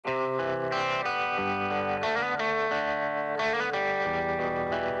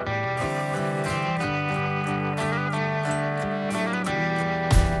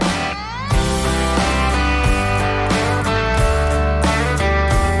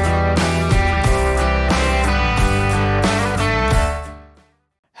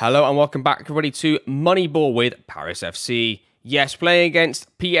Hello and welcome back, everybody, to Moneyball with Paris FC. Yes, playing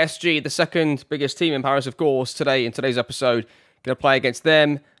against PSG, the second biggest team in Paris, of course, today in today's episode. Going to play against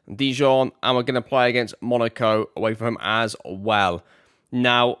them, Dijon, and we're going to play against Monaco away from home as well.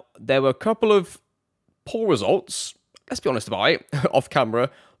 Now, there were a couple of poor results, let's be honest about it, off camera.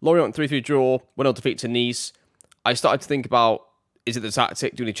 Lorient 3-3 draw, 1-0 defeat to Nice. I started to think about, is it the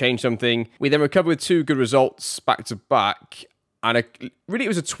tactic? Do we change something? We then recovered with two good results back to back. And really, it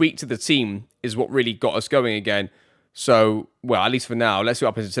was a tweak to the team is what really got us going again. So, well, at least for now, let's see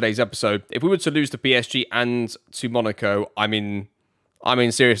what happens in today's episode. If we were to lose to PSG and to Monaco, I'm in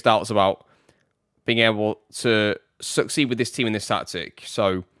serious doubts about being able to succeed with this team in this tactic.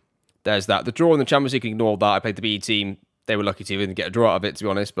 So, there's that. The draw in the Champions League, ignore that. I played the B team. They were lucky to even get a draw out of it, to be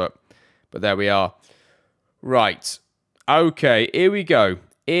honest. But there we are. Right. Okay, here we go.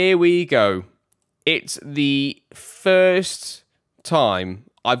 Here we go. It's the first time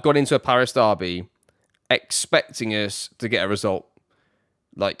I've got into a Paris derby expecting us to get a result.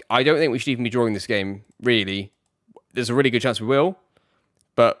 Like, I don't think we should even be drawing this game, really. There's a really good chance we will,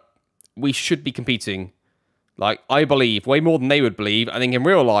 but we should be competing. Like, I believe way more than they would believe. I think in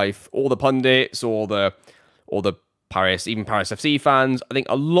real life, all the pundits, all the Paris, even Paris FC fans, I think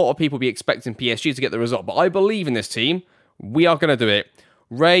a lot of people will be expecting PSG to get the result. But I believe in this team. We are going to do it.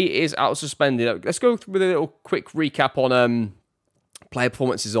 Ray is out suspended. Let's go with a little quick recap on player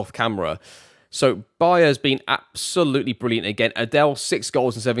performances off camera. So, Bayer's been absolutely brilliant again. Adele, 6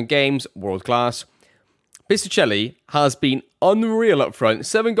 goals in 7 games, world class. Bistticelli has been unreal up front,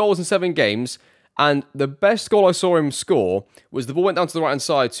 7 goals in 7 games. And the best goal I saw him score was the ball went down to the right-hand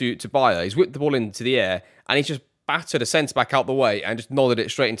side to Bayer. He's whipped the ball into the air, and he's just battered a centre-back out the way and just nodded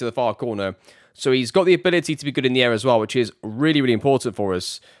it straight into the far corner. So he's got the ability to be good in the air as well, which is really, really important for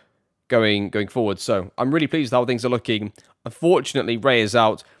us going forward. So I'm really pleased with how things are looking. Unfortunately, Ray is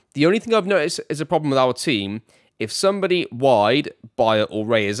out. The only thing I've noticed is a problem with our team. If somebody wide, Bayer or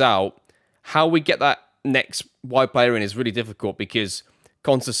Ray is out, how we get that next wide player in is really difficult because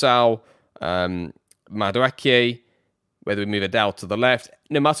Conceição, Madueke, whether we move Adele to the left,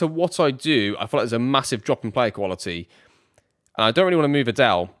 no matter what I do, I feel like there's a massive drop in player quality. And I don't really want to move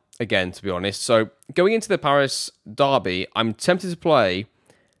Adele again, to be honest. So going into the Paris derby, I'm tempted to play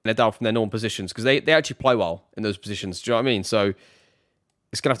Adele from their normal positions because they actually play well in those positions. Do you know what I mean? So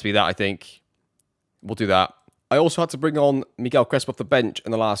it's going to have to be that, I think. We'll do that. I also had to bring on Miguel Crespo off the bench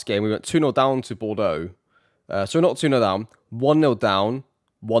in the last game. We went 2-0 down to Bordeaux. So not 2-0 down, 1-0 down,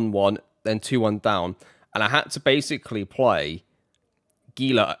 1-1, then 2-1 down. And I had to basically play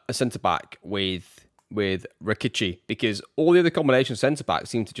Gila, a centre-back, with Rikichi because all the other combination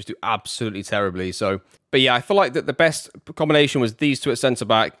centre-backs seem to just do absolutely terribly. So, but yeah, I feel like that the best combination was these two at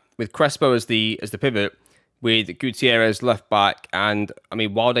centre-back with Crespo as the pivot, with Gutierrez left-back, and I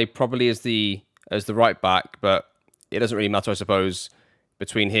mean Wilde probably as the right-back, but it doesn't really matter, I suppose,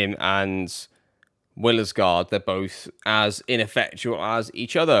 between him and Willersgaard. They're both as ineffectual as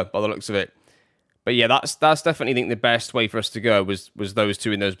each other by the looks of it. But yeah, that's definitely, I think, the best way for us to go was those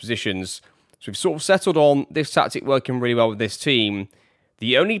two in those positions. So we've sort of settled on this tactic working really well with this team.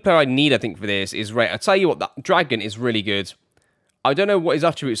 The only player I need, I think, for this is Ray. I tell you what, that Dragon is really good. I don't know what his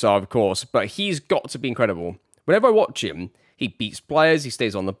attributes are, of course, but he's got to be incredible. Whenever I watch him, he beats players, he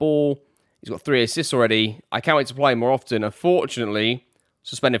stays on the ball. He's got 3 assists already. I can't wait to play him more often. Unfortunately,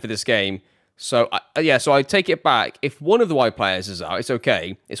 suspended for this game. So, so I take it back. If one of the wide players is out, it's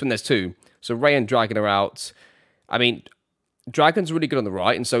okay. It's when there's 2. So Ray and Dragon are out. I mean, Dragon's really good on the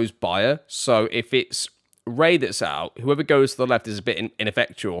right, and so is Bayer. So if it's Ray that's out, whoever goes to the left is a bit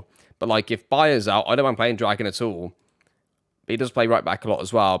ineffectual. But like if Bayer's out, I don't mind playing Dragon at all. He does play right back a lot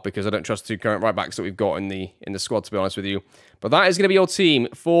as well because I don't trust the 2 current right backs that we've got in the squad, to be honest with you. But that is going to be your team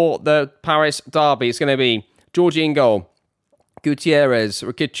for the Paris derby. It's going to be Georgie in goal, Gutierrez,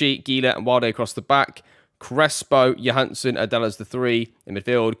 Rikichi, Gila, and Wilde across the back. Crespo, Johansson, Adele as the 3 in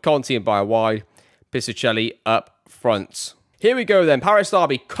midfield. Conti and Bayer wide. Bistticelli up front. Here we go then. Paris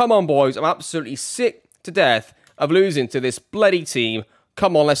derby. Come on, boys. I'm absolutely sick to death of losing to this bloody team.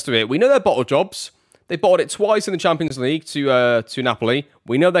 Come on, let's do it. We know they're bottle jobs. They bottled it twice in the Champions League to Napoli.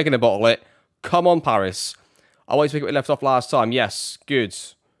 We know they're going to bottle it. Come on, Paris. I always pick up where we left off last time. Yes, good.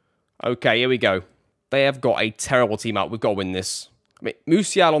 Okay, here we go. They have got a terrible team out. We've got to win this. I mean,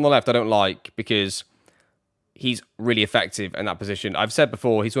 Musial on the left I don't like because he's really effective in that position. I've said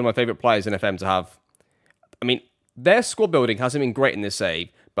before, he's one of my favourite players in FM to have. I mean, their squad building hasn't been great in this save,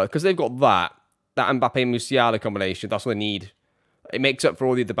 but because they've got that Mbappe-Musiala combination, that's what they need. It makes up for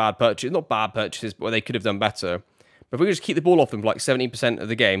all the bad purchases. Not bad purchases, but they could have done better. But if we just keep the ball off them for like 70% of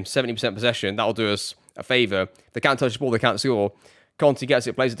the game, 70% possession, that'll do us a favour. If they can't touch the ball, they can't score. Conti gets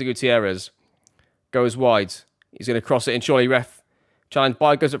it, plays it to Gutierrez. Goes wide. He's going to cross it in, surely ref. Challenge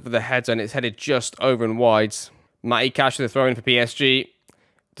by goes up for the header, and it's headed just over and wide. Matty Cash with the throw in for PSG.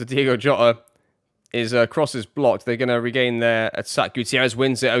 To Diego Jota. His cross is blocked. They're going to regain their attack. Gutierrez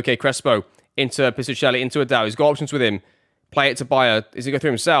wins it. Okay, Crespo. Into Pizzuchelli, into Adao. He's got options with him. Play it to Bayer. Is he going to go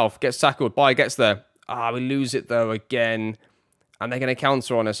through himself? Gets tackled. Bayer gets there. We lose it, though, again. And they're going to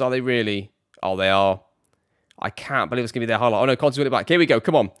counter on us. Are they really? Oh, they are. I can't believe it's going to be their highlight. Oh, no, Conti's got it back. Here we go.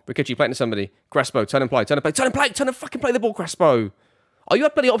 Come on. Rikichi, play it to somebody. Crespo, turn and play. Turn and play. Turn and play. Turn and fucking play the ball, Crespo. Oh, you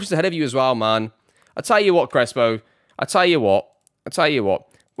have plenty of options ahead of you as well, man. I tell you what, Crespo. I tell you what.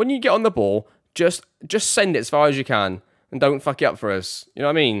 When you get on the ball, just send it as far as you can. And don't fuck it up for us. You know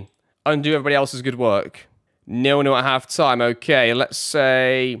what I mean? Undo everybody else's good work. 0-0 at half-time. Okay, let's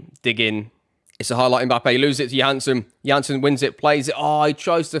say dig in. It's a highlight. Mbappe loses it to Janssen. Janssen wins it, plays it. Oh, he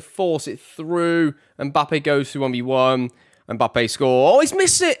tries to force it through. Mbappe goes through 1v1. Mbappe score. Oh, he's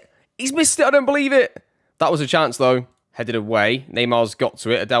missed it. He's missed it. I don't believe it. That was a chance, though. Headed away. Neymar's got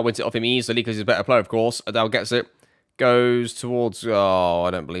to it. Adele wins it off him easily because he's a better player, of course. Adele gets it. Goes towards... Oh,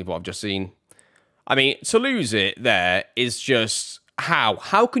 I don't believe what I've just seen. I mean, to lose it there is just... How?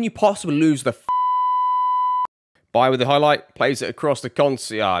 How can you possibly lose the By with the highlight, plays it across the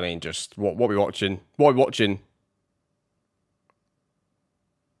Conti. I mean, just what are we watching? What are we watching?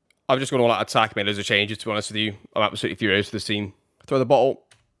 I've just gone all out attack, made loads of changes, to be honest with you. I'm absolutely furious with this team. Throw the bottle.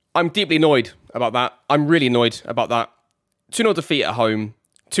 I'm deeply annoyed about that. I'm really annoyed about that. 2-0 defeat at home.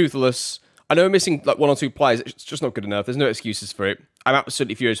 Toothless. I know we're missing like 1 or 2 players. It's just not good enough. There's no excuses for it. I'm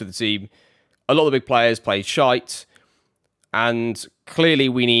absolutely furious with the team. A lot of the big players played shite. And clearly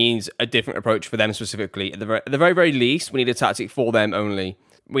we need a different approach for them specifically. At the very, very least, we need a tactic for them only.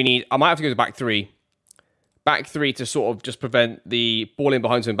 We need... I might have to go to back 3. Back 3 to sort of just prevent the ball in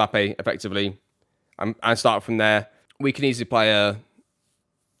behind Mbappe, effectively. And start from there. We can easily play a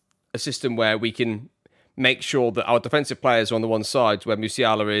system where we can make sure that our defensive players are on the one side, where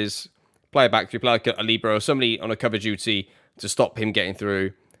Musiala is, play a back 3, play like a libero, somebody on a cover duty to stop him getting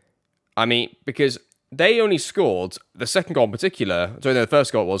through. I mean, because... They only scored the second goal in particular. Sorry, no, the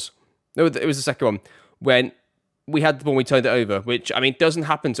first goal was. No, it was the second one. When we had the ball, we turned it over. Which, I mean, doesn't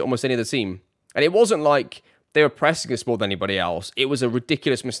happen to almost any other team. And it wasn't like they were pressing us more than anybody else. It was a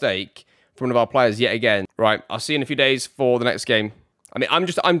ridiculous mistake from one of our players yet again. Right, I'll see you in a few days for the next game. I mean,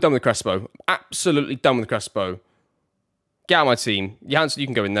 I'm done with Crespo. Absolutely done with Crespo. Get out of my team. Janssen, you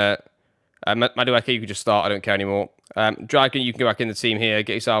can go in there. Madueke, you can just start. I don't care anymore. Dragon, you can go back in the team here.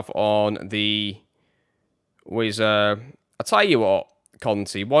 Get yourself on the... I'll tell you what,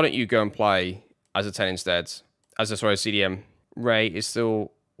 Conti, why don't you go and play as a 10 instead? As a CDM. Ray is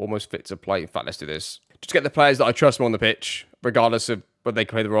still almost fit to play. In fact, let's do this. Just get the players that I trust more on the pitch, regardless of whether they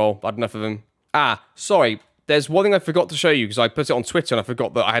can play the role. I had enough of them. Sorry. There's one thing I forgot to show you, because I put it on Twitter and I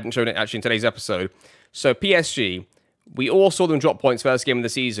forgot that I hadn't shown it actually in today's episode. So, PSG, we all saw them drop points first game of the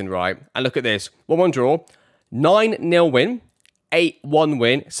season, right? And look at this. 1-1 draw, 9-0 win, 8-1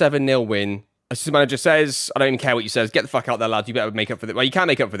 win, 7-0 win. Assistant manager says, I don't even care what you says. Get the fuck out there, lad. You better make up for this. Well, you can't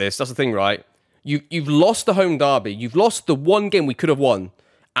make up for this. That's the thing, right? You've lost the home derby. You've lost the one game we could have won.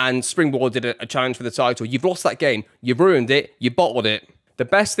 And Springboard did a challenge for the title. You've lost that game. You've ruined it. You bottled it. The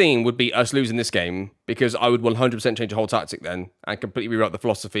best thing would be us losing this game, because I would 100% change the whole tactic then and completely rewrite the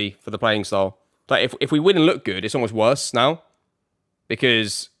philosophy for the playing style. Like, if we win and look good, it's almost worse now.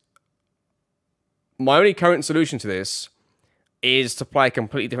 Because my only current solution to this is to play a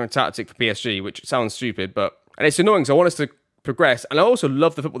completely different tactic for PSG, which sounds stupid, but... And it's annoying, because I want us to progress, and I also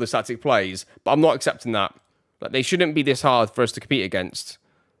love the football this tactic plays, but I'm not accepting that. Like, they shouldn't be this hard for us to compete against.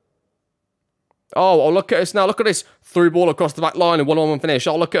 Oh, look at us now. Look at this. Through ball across the back line and 1-on-1 finish.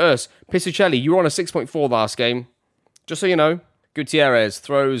 Oh, look at us. Pizzuchelli, you were on a 6.4 last game. Just so you know. Gutierrez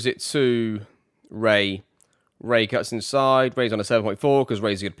throws it to Ray. Ray cuts inside. Ray's on a 7.4 because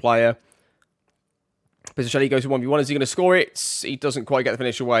Ray's a good player. Pizzuchelli goes to 1v1. Is he going to score it? He doesn't quite get the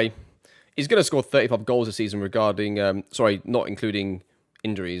finish away. He's going to score 35 goals this season regarding... sorry, not including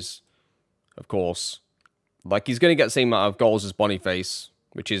injuries, of course. Like, he's going to get the same amount of goals as Boniface,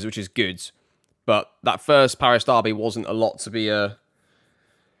 which is good. But that first Paris derby wasn't a lot to be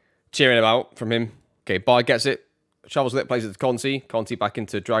cheering about from him. Okay, Bar gets it. Travels with it, plays it to Conti. Conti back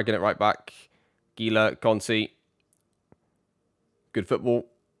into dragging it right back. Gila, Conti. Good football.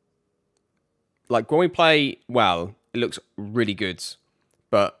 Like, when we play well, it looks really good.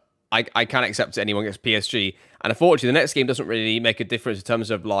 But I can't accept it anyone gets PSG. And unfortunately, the next game doesn't really make a difference in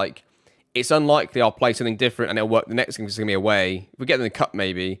terms of, like, it's unlikely I'll play something different and it'll work the next game because it's going to be away. If we get in the cup,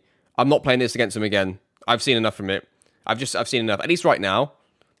 maybe. I'm not playing this against him again. I've seen enough from it. I've seen enough. At least right now,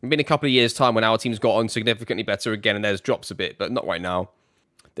 Been a couple of years' time when our team's got on significantly better again and theirs drops a bit, but not right now.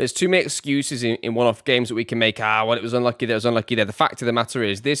 There's too many excuses in one-off games that we can make. Well, it was unlucky there, it was unlucky there. The fact of the matter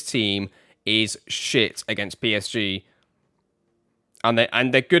is, this team is shit against PSG.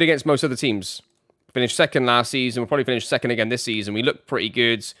 And they're good against most other teams. Finished second last season. We'll probably finish second again this season. We look pretty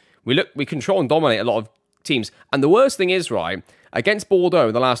good. We control and dominate a lot of teams. And the worst thing is, right, against Bordeaux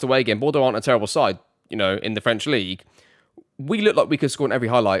in the last away game, Bordeaux aren't a terrible side, you know, in the French league. We looked like we could score in every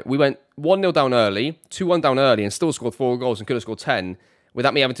highlight. We went 1-0 down early, 2-1 down early, and still scored 4 goals and could have scored 10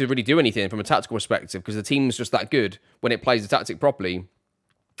 without me having to really do anything from a tactical perspective because the team's just that good when it plays the tactic properly.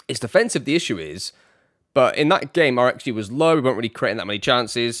 It's defensive the issue is, but in that game our XG was low. We weren't really creating that many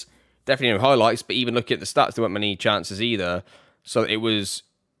chances. Definitely no highlights, but even looking at the stats, there weren't many chances either. So it was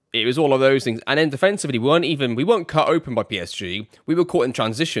all of those things. And then defensively, we weren't cut open by PSG. We were caught in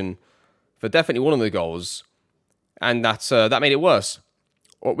transition for definitely one of the goals. And that made it worse.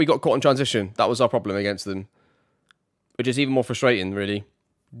 We got caught in transition. That was our problem against them. Which is even more frustrating, really.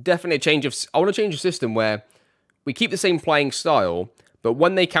 Definitely I want to change the system where we keep the same playing style, but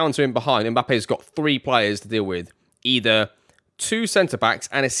when they counter in behind, Mbappe's got 3 players to deal with. Either 2 centre-backs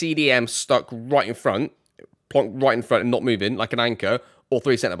and a CDM stuck right in front, plonked right in front and not moving, like an anchor, or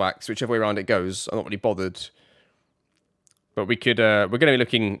 3 centre-backs, whichever way around it goes. I'm not really bothered. But we're going to be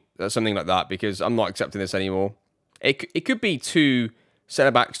looking at something like that because I'm not accepting this anymore. It could be 2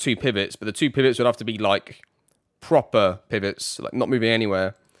 centre-backs, 2 pivots, but the 2 pivots would have to be like proper pivots, like not moving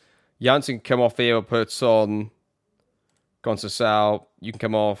anywhere. Janssen can come off here, we'll put on Conceição. You can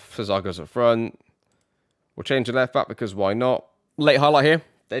come off, Cesar goes up front. We'll change the left back because why not? Late highlight here.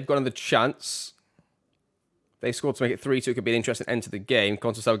 They've got another chance. They scored to make it 3-2. It could be an interesting end to the game.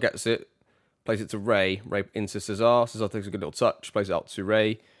 Conceição gets it. Plays it to Ray. Ray into Cesar. Cesar takes a good little touch. Plays it out to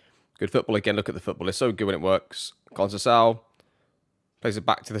Ray. Good football again. Look at the football. It's so good when it works. Conceição plays it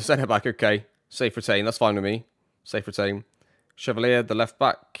back to the centre-back. Okay. Safe retain. That's fine with me. Safe retain. Chevalier, the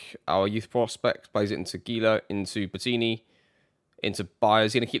left-back. Our youth prospect. Plays it into Gila. Into Bettini. Into Bayer.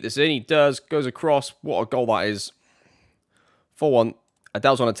 He's going to keep this in. He does. Goes across. What a goal that is. 4-1.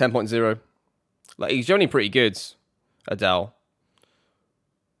 Adele's on a 10.0. Like, he's generally pretty good. Adele.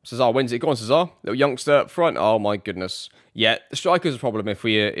 Cesar wins it. Go on, Cesar. Little youngster up front. Oh, my goodness. Yeah, the striker's a problem if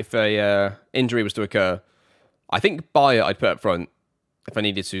a injury was to occur. I think Bayer I'd put up front if I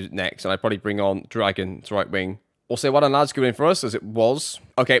needed to next. And I'd probably bring on Dragon to right wing. Also, well done, lads. Good win for us, as it was.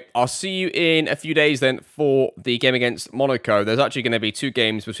 Okay, I'll see you in a few days then for the game against Monaco. There's actually going to be 2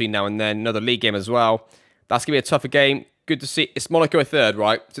 games between now and then. Another league game as well. That's going to be a tougher game. Good to see. It's Monaco a third,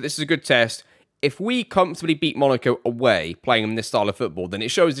 right? So this is a good test. If we comfortably beat Monaco away, playing in this style of football, then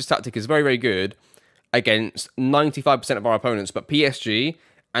it shows this tactic is very, very good against 95% of our opponents. But PSG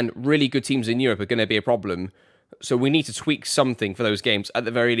and really good teams in Europe are going to be a problem. So we need to tweak something for those games, at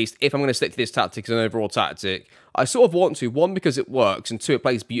the very least, if I'm going to stick to this tactic as an overall tactic. I sort of want to, 1, because it works, and 2, it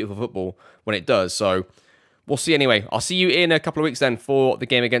plays beautiful football when it does. So we'll see anyway. I'll see you in a couple of weeks then for the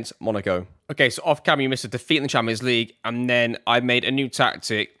game against Monaco. Okay, so off camera, you missed a defeat in the Champions League, and then I made a new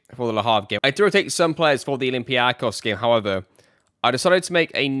tactic for the Le Havre game. I did rotate some players for the Olympiacos game. However, I decided to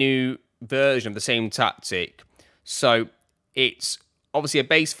make a new version of the same tactic. So it's obviously a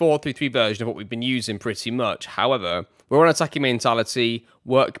base 4-3-3 version of what we've been using pretty much. However, we're on attacking mentality.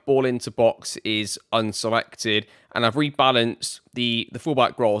 Work ball into box is unselected. And I've rebalanced the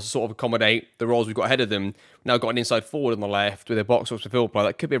fullback roles to sort of accommodate the roles we've got ahead of them. Now got an inside forward on the left with a box up to field player.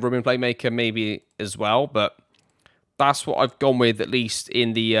 That could be a Roman playmaker maybe as well. But that's what I've gone with, at least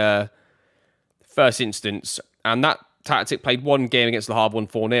in the first instance. And that tactic played 1 game against Le Havre, won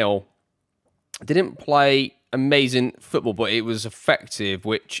 4-0. Didn't play amazing football, but it was effective,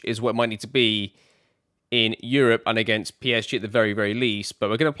 which is what it might need to be in Europe and against PSG at the very, very least. But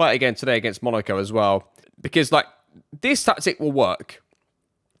we're going to play it again today against Monaco as well. Because, like, this tactic will work.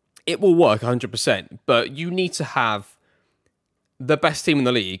 It will work 100%. But you need to have the best team in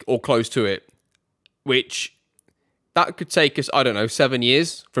the league or close to it. Which, that could take us, I don't know, 7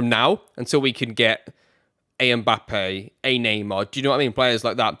 years from now until we can get a Mbappe, a Neymar. Do you know what I mean? Players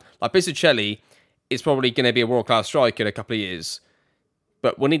like that. Like, Bisicelli is probably going to be a world-class striker in a couple of years.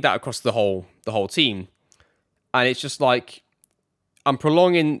 But we'll need that across the whole team. And it's just like, I'm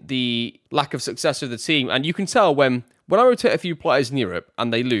prolonging the lack of success of the team. And you can tell when I rotate a few players in Europe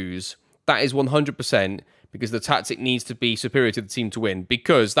and they lose, that is 100% because the tactic needs to be superior to the team to win.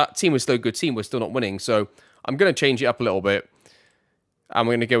 Because that team was still a good team, we're still not winning. So I'm going to change it up a little bit. And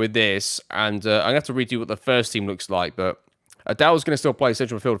we're going to go with this. And I'm going to have to redo what the first team looks like. But Adele's going to still play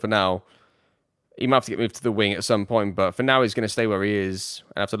central midfield for now. He might have to get moved to the wing at some point. But for now, he's going to stay where he is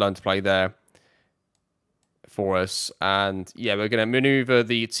and have to learn to play there. for us. And yeah, we're going to maneuver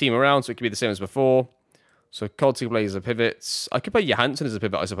the team around so it can be the same as before. So Conti plays as a pivot. I could play Johansson as a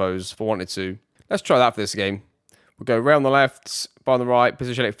pivot, I suppose, if I wanted to. Let's try that for this game. We'll go round the left, bar on the right,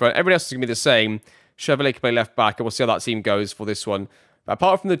 position it front. Everybody else is going to be the same. Chevalier can play left back, and we'll see how that team goes for this one. But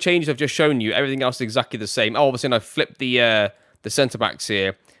apart from the changes I've just shown you, everything else is exactly the same. Oh, obviously, I've flipped the centre-backs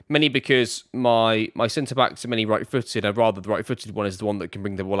here. Mainly because my centre-backs are mainly right-footed, and rather the right-footed one is the one that can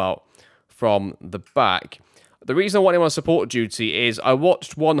bring the ball out from the back. The reason I want him on support duty is I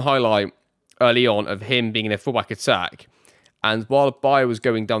watched one highlight early on of him being in a fullback attack, and while Bayer was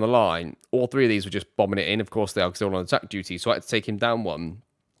going down the line, all three of these were just bombing it in. Of course they are, because they're on attack duty, so I had to take him down one.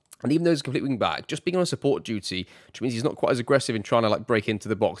 And even though he's a complete wing back, just being on a support duty, which means he's not quite as aggressive in trying to like break into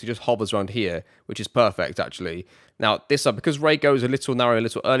the box. He just hovers around here, which is perfect actually. Now this side, because Ray goes a little narrow, a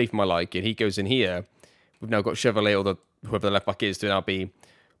little early for my liking, he goes in here. We've now got Chevalier, or whoever the left back is, to now be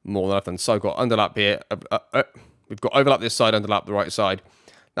more on the left hand side. Got underlap here. We've got overlap this side, underlap the right side.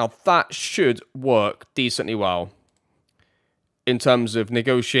 Now that should work decently well in terms of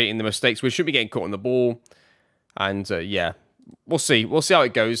negotiating the mistakes. We should be getting caught on the ball, and yeah. We'll see. We'll see how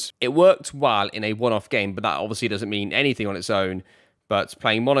it goes. It worked well in a one-off game, but that obviously doesn't mean anything on its own. But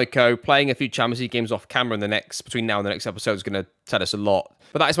playing Monaco, playing a few Champions League games off camera between now and the next episode is going to tell us a lot.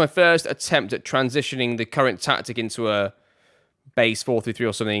 But that is my first attempt at transitioning the current tactic into a base 4-3-3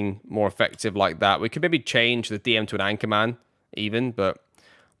 or something more effective like that. We could maybe change the DM to an anchor man even, but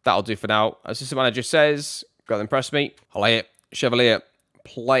that'll do for now. Assistant manager says, got to impress me. I'll lay it. Chevalier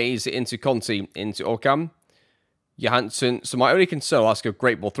plays it into Conti, into Orcam. Johansson. So my only concern, that's a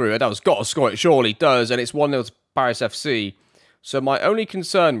great ball through. Adam's got to score it, surely does, and it's 1-0 to Paris FC. So my only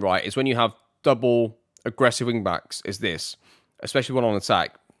concern, right, is when you have double aggressive wing-backs, is this, especially one on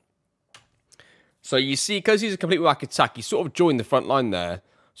attack. So you see, because he's a complete wing-back attack, he sort of joined the front line there.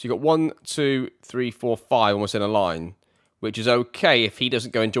 So you've got 1, 2, 3, 4, 5 almost in a line, which is okay if he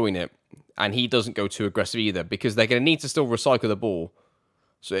doesn't go and join it, and he doesn't go too aggressive either, because they're going to need to still recycle the ball.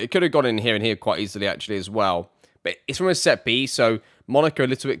 So it could have gone in here and here quite easily, actually, as well. But it's from a set piece, so Monaco a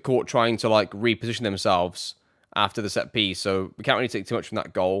little bit caught trying to like reposition themselves after the set piece, so we can't really take too much from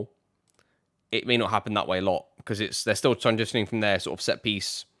that goal. It may not happen that way a lot, because they're still transitioning from their sort of set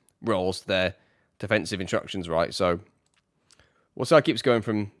piece roles to their defensive instructions, right? So we'll see how it keeps going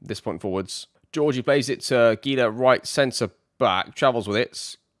from this point forwards. Georgie plays it to Gila, right centre back, travels with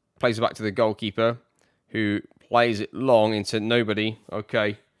it, plays it back to the goalkeeper, who plays it long into nobody.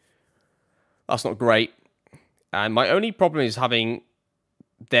 Okay, that's not great. And my only problem is having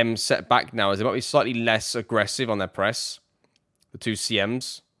them set back now, is they might be slightly less aggressive on their press, the two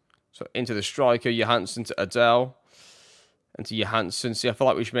CMs. So into the striker, Johansson to Adele, and to Johansson. See, I feel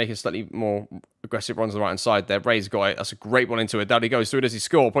like we should make a slightly more aggressive runs on the right-hand side there. Ray's got it. That's a great one into it. Down he goes through. Does he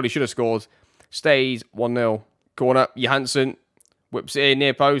score? Probably should have scored. Stays 1-0. Corner, Johansson whips it in,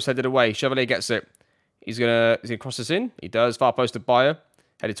 near post, headed away. Chevalier gets it. Is he gonna cross this in? He does. Far post to Bayer.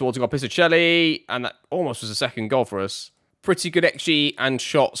 Headed towards the goal, Piscicelli, and that almost was a second goal for us. Pretty good XG and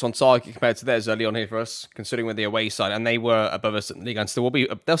shots on target compared to theirs early on here for us, considering we're the away side, and they were above us in the league, and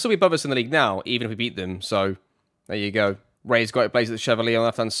they'll still be above us in the league now, even if we beat them. So there you go. Ray's got it, plays at the Chevalier on the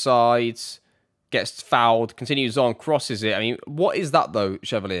left-hand side, gets fouled, continues on, crosses it. I mean, what is that though,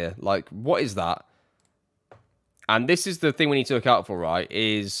 Chevalier? Like, what is that? And this is the thing we need to look out for, right?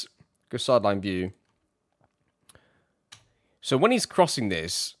 Is good sideline view. So when he's crossing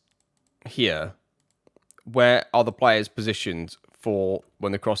this here, where are the players positioned for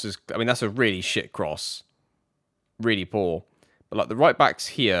when the cross is... I mean, that's a really shit cross. Really poor. But like the right back's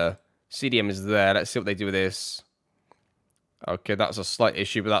here. CDM is there. Let's see what they do with this. Okay, that's a slight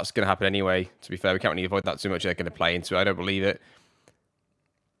issue, but that's going to happen anyway. To be fair, we can't really avoid that too much. They're going to play into it. I don't believe it.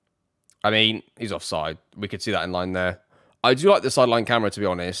 I mean, he's offside. We could see that in line there. I do like the sideline camera, to be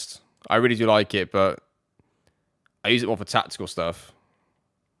honest. I really do like it, but I use it more for tactical stuff.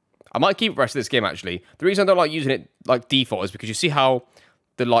 I might keep the rest of this game, actually. The reason I don't like using it like default is because you see how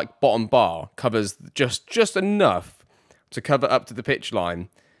the like bottom bar covers just enough to cover up to the pitch line.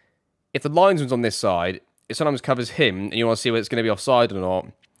 If the linesman's on this side, it sometimes covers him, and you want to see whether it's going to be offside or not.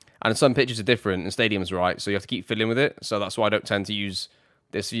 And some pitches are different, and stadiums, right? So you have to keep fiddling with it. So that's why I don't tend to use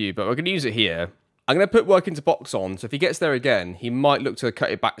this view. But we're going to use it here. I'm going to put work into box on. So if he gets there again, he might look to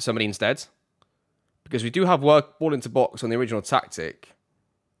cut it back to somebody instead. Because we do have work ball into box on the original tactic.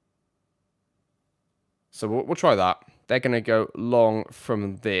 So we'll try that. They're going to go long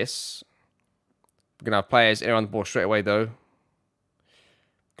from this. We're going to have players in around the ball straight away, though.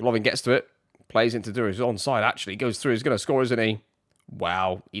 Golovin gets to it. Plays into Duru. He's onside, actually. Goes through. He's going to score, isn't he?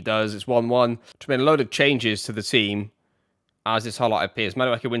 Wow, he does. It's 1-1. There's been a load of changes to the team as this highlight appears.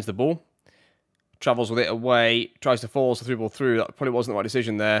 Madueke wins the ball. travels with it away, tries to force the through ball through. That probably wasn't the right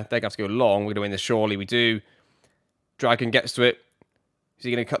decision there. They're going to have to go long. We're going to win this, surely. We do. Dragon gets to it. Is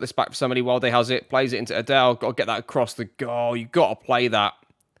he going to cut this back for somebody? Wilde has it. Plays it into Adele. Got to get that across the goal. You've got to play that.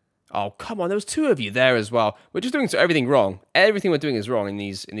 Oh, come on. There was 2 of you there as well. We're just doing everything wrong. Everything we're doing is wrong in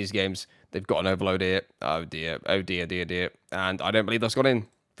these games. They've got an overload here. Oh, dear. Oh, dear, dear, dear. And I don't believe that's got in.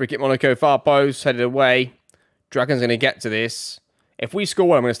 Free kick Monaco, far post, headed away. Dragon's going to get to this. If we score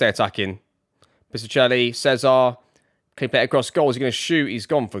one, I'm going to stay attacking. Piscicelli, Cesar, can he play it across goals? He's going to shoot. He's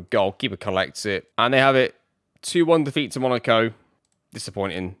gone for goal. Keeper collects it. And they have it. 2-1 defeat to Monaco.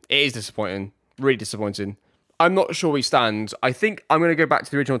 Disappointing. It is disappointing. Really disappointing. I'm not sure we stand. I think I'm going to go back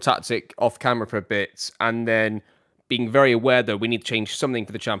to the original tactic off camera for a bit. And then being very aware, though, we need to change something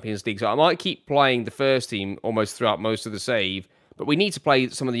for the Champions League. So I might keep playing the first team almost throughout most of the save. But we need to play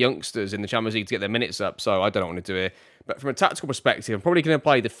some of the youngsters in the Champions League to get their minutes up. So I don't want to do it. But from a tactical perspective, I'm probably going to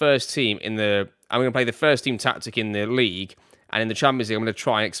play the first team in the... I'm going to play the first team tactic in the league. And in the Champions League, I'm going to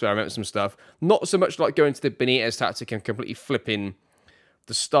try and experiment with some stuff. Not so much like going to the Benitez tactic and completely flipping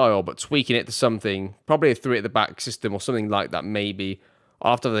the style, but tweaking it to something. Probably a 3 at the back system or something like that, maybe.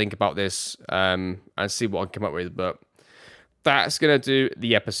 I'll have to think about this and see what I can come up with. But that's going to do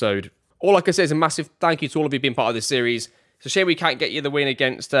the episode. All I can say is a massive thank you to all of you being part of this series. It's a shame we can't get you the win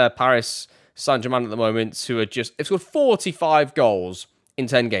against Paris Saint-Germain at the moment, who are just... It's got 45 goals in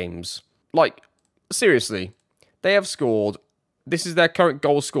 10 games. Like, seriously. They have scored... This is their current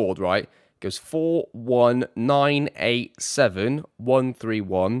goal scored, right? It goes 4-1, 9-8, 7,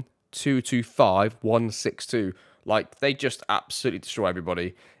 1-3-1, 2-2-5, 1-6-2. Like, they just absolutely destroy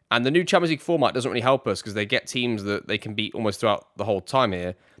everybody. And the new Champions League format doesn't really help us because they get teams that they can beat almost throughout the whole time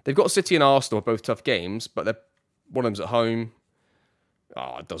here. They've got City and Arsenal, both tough games, but one of them's at home.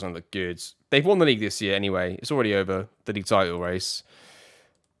 Oh, it doesn't look good. They've won the league this year anyway. It's already over, the league title race.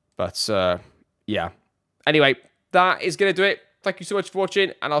 But, yeah. Anyway, that is going to do it. Thank you so much for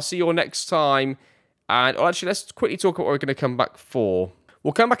watching, and I'll see you all next time. And actually, let's quickly talk about what we're going to come back for.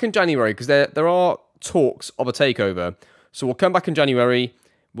 We'll come back in January, because there are talks of a takeover. So we'll come back in January.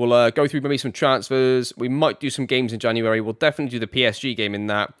 We'll go through maybe some transfers. We might do some games in January. We'll definitely do the PSG game in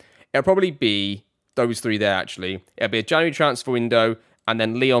that. It'll probably be those 3 there, actually. It'll be a January transfer window, and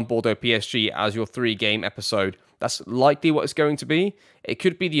then Lyon, Bordeaux, PSG as your 3-game episode. That's likely what it's going to be. It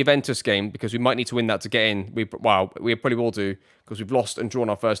could be the Juventus game, because we might need to win that to get in. We probably will do, because we've lost and drawn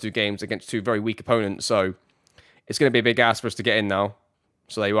our first 2 games against 2 very weak opponents. So it's going to be a big ask for us to get in now.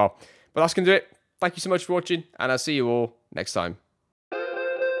 So there you are. But that's going to do it. Thank you so much for watching, and I'll see you all next time.